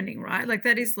is happening, right? Like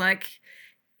that is like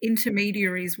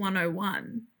intermediaries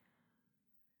 101.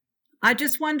 I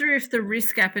just wonder if the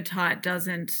risk appetite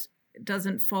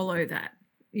doesn't follow that.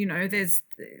 You know,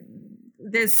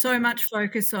 there's so much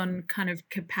focus on kind of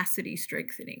capacity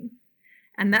strengthening,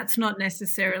 and that's not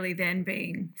necessarily then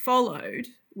being followed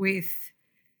with,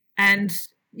 and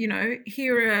you know,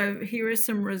 here are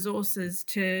some resources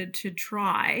to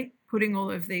try putting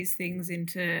all of these things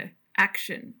into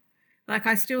action. Like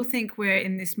I still think we're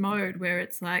in this mode where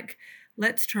it's like,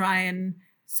 let's try and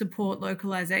support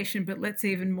localization, but let's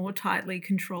even more tightly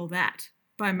control that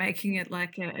by making it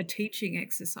like a teaching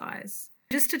exercise.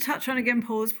 Just to touch on again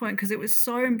Paula's point, because it was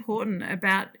so important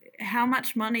about how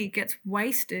much money gets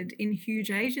wasted in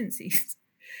huge agencies.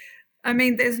 I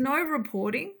mean, there's no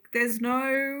reporting. There's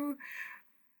no...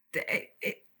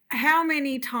 How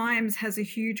many times has a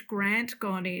huge grant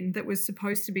gone in that was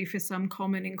supposed to be for some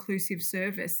common inclusive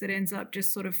service that ends up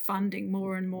just sort of funding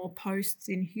more and more posts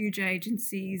in huge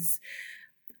agencies?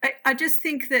 I just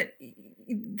think that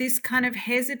this kind of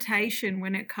hesitation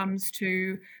when it comes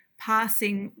to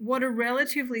passing what are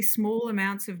relatively small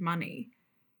amounts of money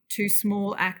to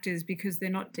small actors because they're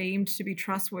not deemed to be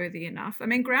trustworthy enough. I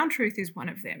mean, Ground Truth is one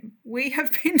of them. We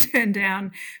have been turned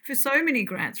down for so many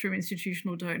grants from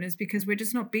institutional donors because we're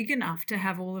just not big enough to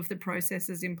have all of the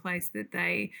processes in place that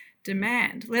they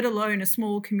demand, let alone a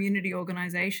small community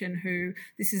organisation who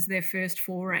this is their first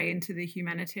foray into the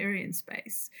humanitarian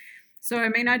space. So, I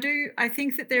mean, I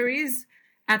think that there is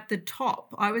at the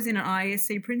top. I was in an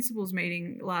ISC principals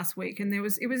meeting last week, and it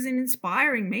was an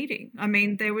inspiring meeting. I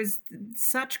mean, there was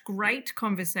such great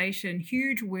conversation,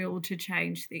 huge will to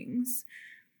change things.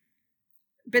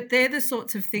 But they're the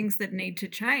sorts of things that need to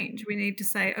change. We need to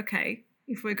say, okay,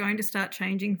 if we're going to start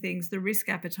changing things, the risk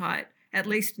appetite, at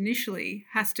least initially,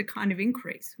 has to kind of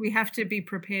increase. We have to be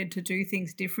prepared to do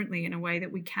things differently in a way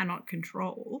that we cannot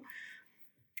control.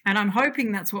 And I'm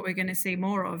hoping that's what we're going to see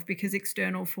more of, because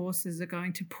external forces are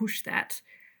going to push that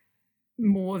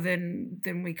more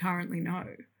than we currently know.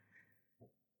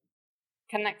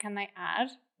 Can I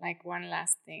add like one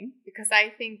last thing? Because I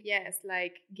think, yes,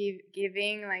 like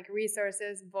giving like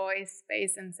resources, voice,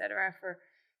 space, etc.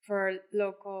 for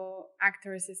local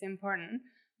actors is important.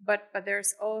 But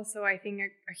there's also, I think,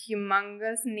 a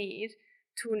humongous need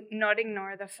to not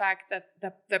ignore the fact that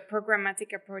the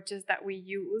programmatic approaches that we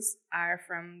use are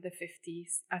from the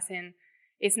 50s, as in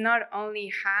it's not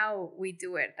only how we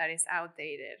do it that is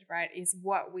outdated, right? It's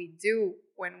what we do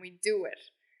when we do it.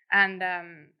 And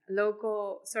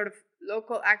local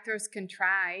actors can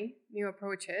try new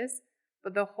approaches,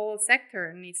 but the whole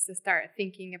sector needs to start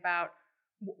thinking about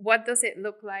what does it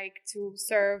look like to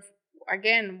serve,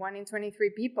 again, 1 in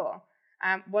 23 people?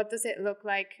 What does it look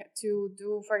like to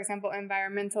do, for example,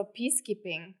 environmental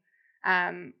peacekeeping?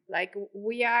 Like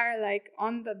we are like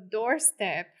on the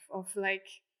doorstep of like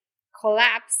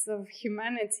collapse of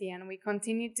humanity, and we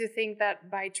continue to think that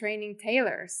by training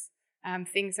tailors,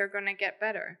 things are going to get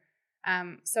better.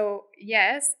 So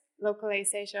yes,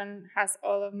 localization has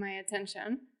all of my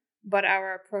attention, but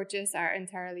our approaches are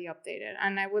entirely updated.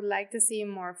 And I would like to see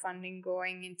more funding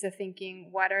going into thinking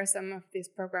what are some of these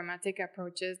programmatic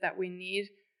approaches that we need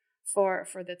for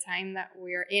the time that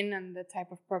we're in and the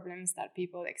type of problems that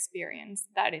people experience.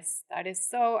 That is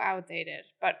so outdated.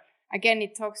 But again,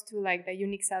 it talks to like the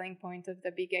unique selling point of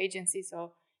the big agency.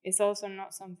 So it's also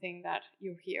not something that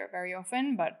you hear very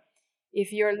often. But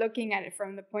if you're looking at it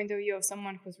from the point of view of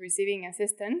someone who's receiving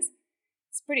assistance,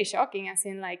 it's pretty shocking, as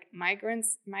in like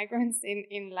migrants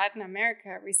in Latin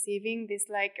America receiving this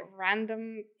like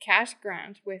random cash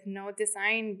grant with no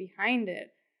design behind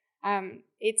it.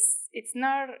 It's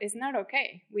not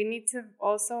okay. We need to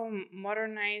also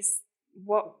modernize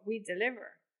what we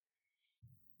deliver.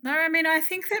 No, I mean, I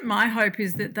think that my hope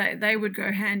is that they would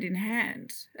go hand in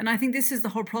hand. And I think this is the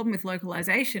whole problem with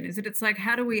localization, is that it's like,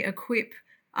 how do we equip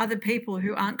other people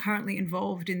who aren't currently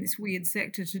involved in this weird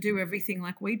sector to do everything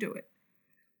like we do it?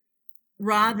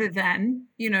 Rather than,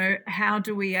 how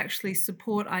do we actually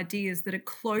support ideas that are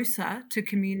closer to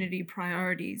community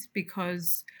priorities?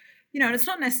 Because, it's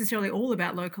not necessarily all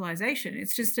about localization.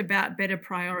 It's just about better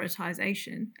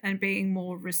prioritization and being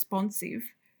more responsive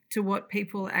to what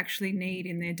people actually need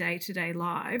in their day-to-day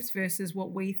lives versus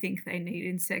what we think they need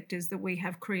in sectors that we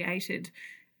have created,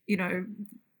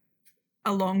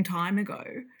 a long time ago.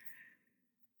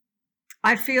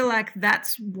 I feel like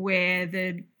that's where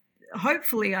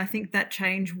hopefully I think that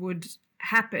change would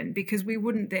happen, because we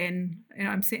wouldn't then,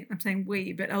 I'm saying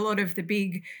we, but a lot of the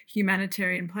big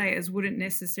humanitarian players wouldn't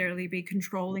necessarily be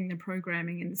controlling the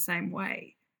programming in the same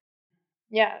way.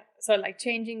 Yeah, so like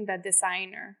changing the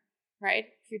designer, right?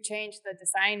 If you change the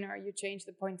designer, you change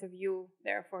the point of view,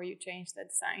 therefore you change the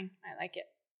design. I like it.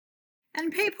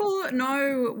 And people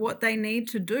know what they need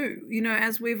to do,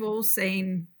 as we've all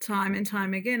seen time and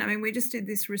time again. I mean, we just did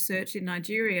this research in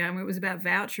Nigeria, and it was about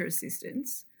voucher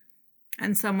assistance.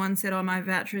 And someone said, oh, my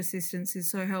voucher assistance is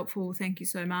so helpful, thank you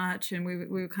so much. And we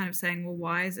were kind of saying, well,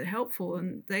 why is it helpful?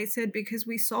 And they said, because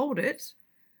we sold it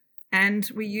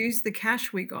and we used the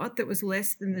cash we got that was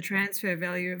less than the transfer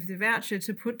value of the voucher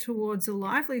to put towards a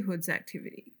livelihoods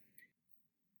activity.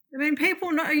 I mean,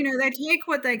 people know, they take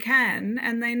what they can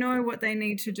and they know what they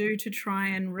need to do to try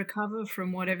and recover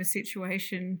from whatever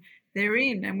situation they're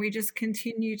in. And we just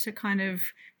continue to kind of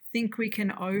think we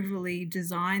can overly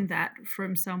design that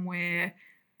from somewhere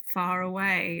far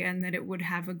away and that it would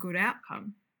have a good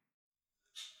outcome.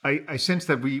 I sense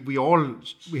that we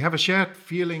have a shared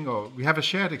feeling, or we have a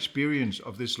shared experience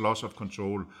of this loss of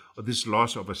control, or this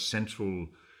loss of a central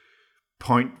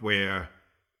point where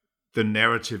the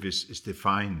narrative is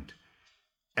defined.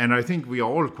 And I think we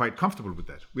are all quite comfortable with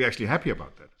that. We're actually happy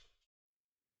about that.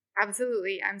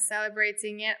 Absolutely. I'm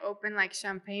celebrating it open like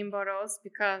champagne bottles,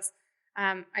 because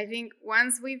I think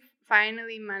once we've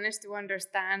finally managed to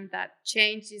understand that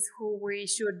change is who we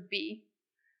should be,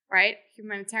 right?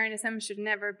 Humanitarianism should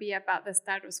never be about the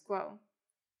status quo.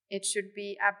 It should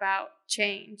be about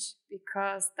change,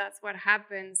 because that's what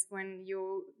happens when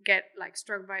you get like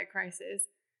struck by a crisis.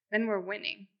 Then we're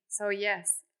winning. So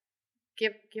yes,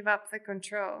 give up the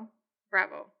control.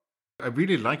 Bravo. I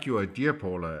really like your idea,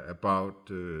 Paula, about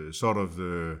sort of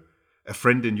a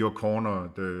friend in your corner,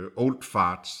 the old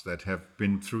farts that have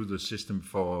been through the system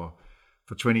for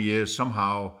 20 years,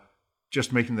 somehow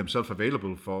just making themselves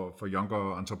available for younger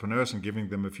entrepreneurs and giving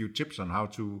them a few tips on how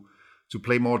to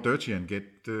play more dirty and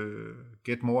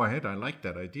get more ahead. I like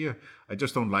that idea. I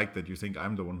just don't like that you think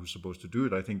I'm the one who's supposed to do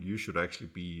it. I think you should actually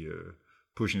be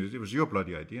pushing it. It was your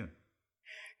bloody idea.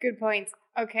 Good point.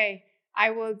 Okay, I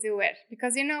will do it,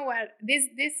 because you know what?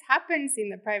 This happens in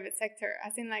the private sector.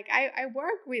 As in, like I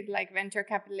work with like venture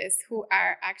capitalists who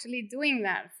are actually doing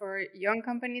that for young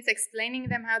companies, explaining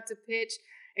them how to pitch,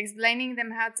 explaining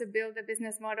them how to build a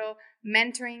business model,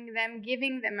 mentoring them,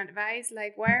 giving them advice.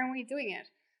 Like, why aren't we doing it?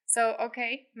 So,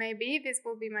 okay, maybe this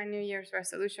will be my New Year's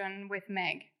resolution with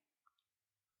Meg.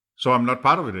 So I'm not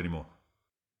part of it anymore.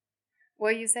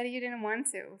 Well, you said you didn't want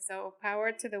to, so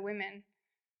power to the women.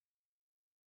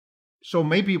 So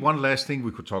maybe one last thing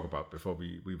we could talk about before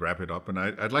we wrap it up. And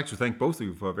I'd like to thank both of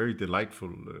you for a very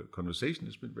delightful conversation.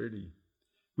 It's been really,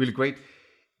 really great.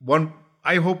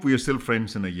 I hope we are still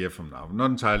friends in a year from now. I'm not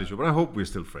entirely sure, but I hope we're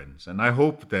still friends. And I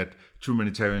hope that True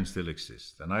Humanitarian still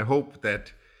exists. And I hope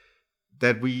that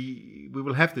we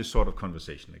will have this sort of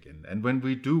conversation again. And when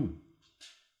we do,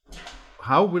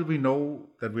 how will we know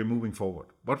that we're moving forward?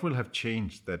 What will have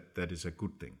changed that is a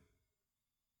good thing?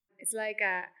 It's like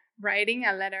writing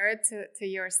a letter to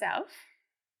yourself.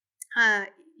 I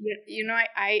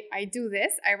do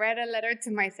this. I write a letter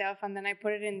to myself, and then I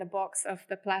put it in the box of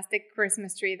the plastic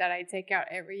Christmas tree that I take out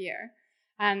every year.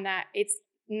 And it's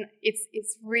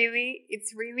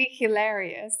really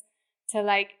hilarious to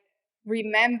like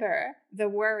remember the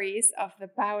worries of the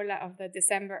Paula of the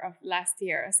December of last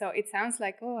year. So it sounds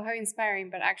like, oh, how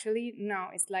inspiring, but actually no,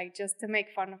 it's like just to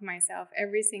make fun of myself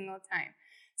every single time.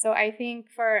 So I think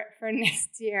for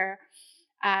next year,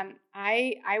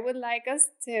 I would like us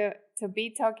to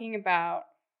be talking about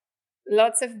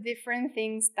lots of different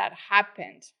things that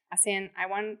happened. As in, I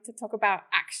want to talk about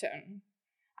action.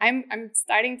 I'm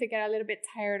starting to get a little bit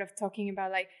tired of talking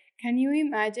about like, can you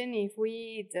imagine if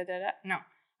we No,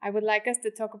 I would like us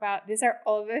to talk about, these are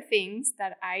all the things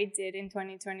that I did in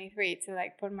 2023 to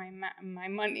like put my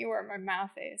money where my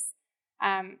mouth is.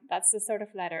 That's the sort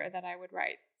of letter that I would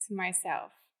write to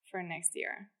myself for next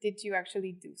year. Did you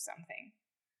actually do something?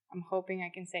 I'm hoping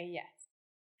I can say yes.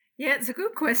 Yeah, it's a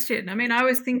good question. I mean, I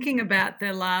was thinking about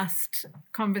the last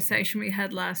conversation we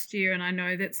had last year, and I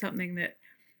know that's something that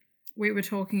we were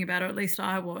talking about, or at least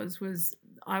I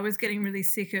was getting really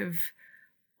sick of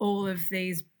all of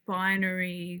these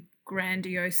binary,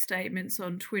 grandiose statements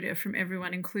on Twitter from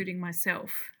everyone, including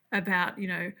myself, about,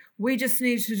 we just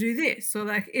need to do this, or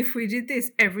like, if we did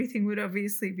this, everything would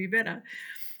obviously be better.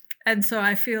 And so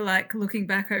I feel like looking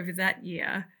back over that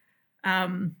year,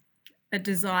 a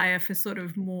desire for sort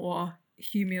of more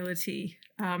humility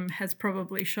has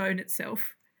probably shown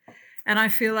itself. And I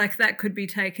feel like that could be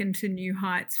taken to new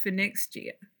heights for next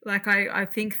year. Like I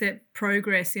think that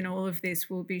progress in all of this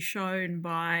will be shown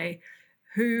by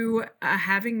who are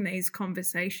having these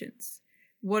conversations.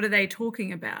 What are they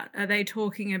talking about? Are they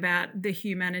talking about the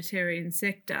humanitarian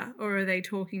sector, or are they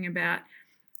talking about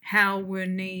how were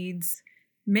needs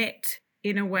met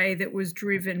in a way that was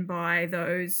driven by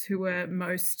those who were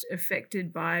most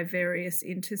affected by various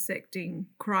intersecting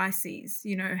crises?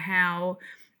 How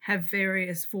have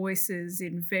various voices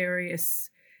in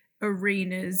various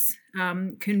arenas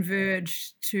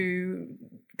converged to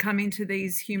come into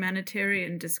these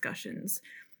humanitarian discussions?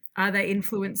 Are they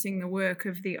influencing the work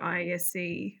of the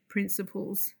ISE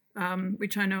principles,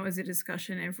 which I know is a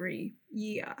discussion every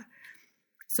year?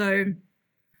 So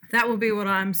that will be what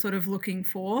I'm sort of looking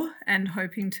for and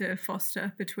hoping to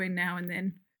foster between now and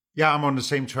then. Yeah, I'm on the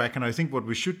same track. And I think what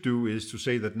we should do is to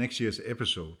say that next year's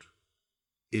episode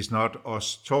is not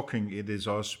us talking, it is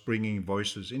us bringing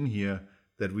voices in here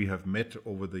that we have met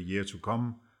over the year to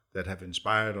come, that have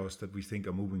inspired us, that we think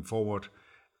are moving forward,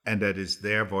 and that is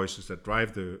their voices that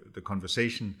drive the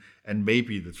conversation. And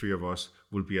maybe the three of us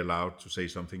will be allowed to say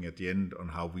something at the end on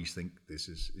how we think this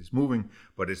is moving,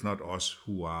 but it's not us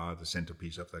who are the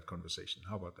centerpiece of that conversation.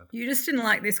 How about that? You just didn't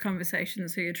like this conversation,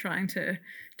 so you're trying to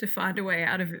find a way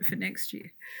out of it for next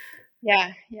year.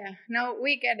 Yeah. No,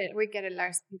 we get it,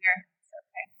 Lars Peter. It's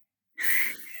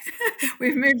okay.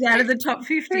 We've moved out of the top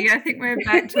 50. I think we're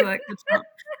back to like the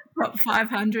top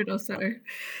 500 or so.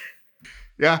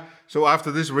 Yeah, so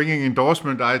after this ringing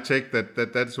endorsement, I take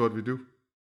that's what we do.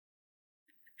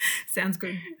 Sounds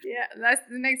good. Yeah,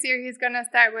 the next year he's going to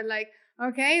start with like,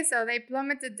 okay, so they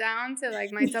plummeted down to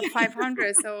like my top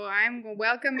 500, so I'm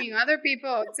welcoming other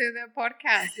people to the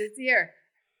podcast this year.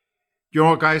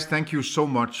 Guys, thank you so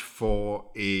much for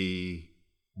a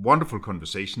wonderful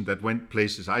conversation that went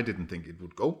places I didn't think it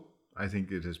would go. I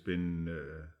think it has been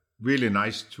really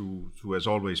nice to, as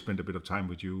always, spend a bit of time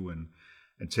with you and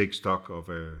take stock of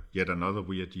yet another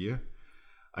weird year.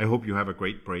 I hope you have a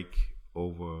great break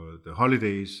over the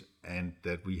holidays and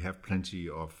that we have plenty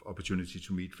of opportunity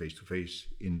to meet face-to-face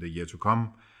in the year to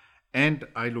come. And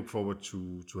I look forward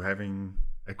to having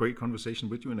a great conversation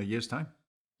with you in a year's time.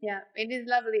 Yeah, it is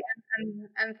lovely.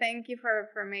 And thank you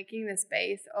for making the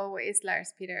space always,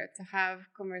 Lars Peter, to have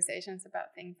conversations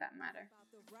about things that matter.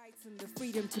 The rights and the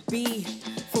freedom to be,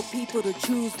 for people to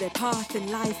choose their path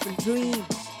in life and dream.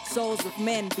 Souls of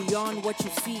men beyond what you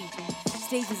see.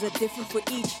 Stages are different for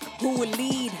each. Who will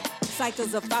lead?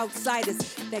 Cycles of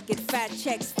outsiders that get fat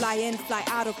checks, fly in, fly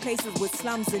out of places with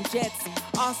slums and jets.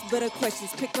 Ask better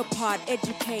questions, pick apart,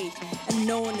 educate, and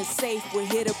no one is safe. We're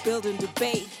here to build and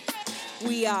debate.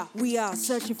 We are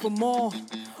searching for more.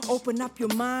 Open up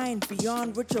your mind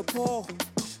beyond rich or poor.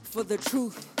 For the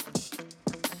truth,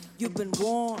 you've been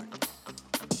warned.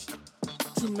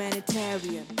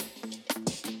 Humanitarian.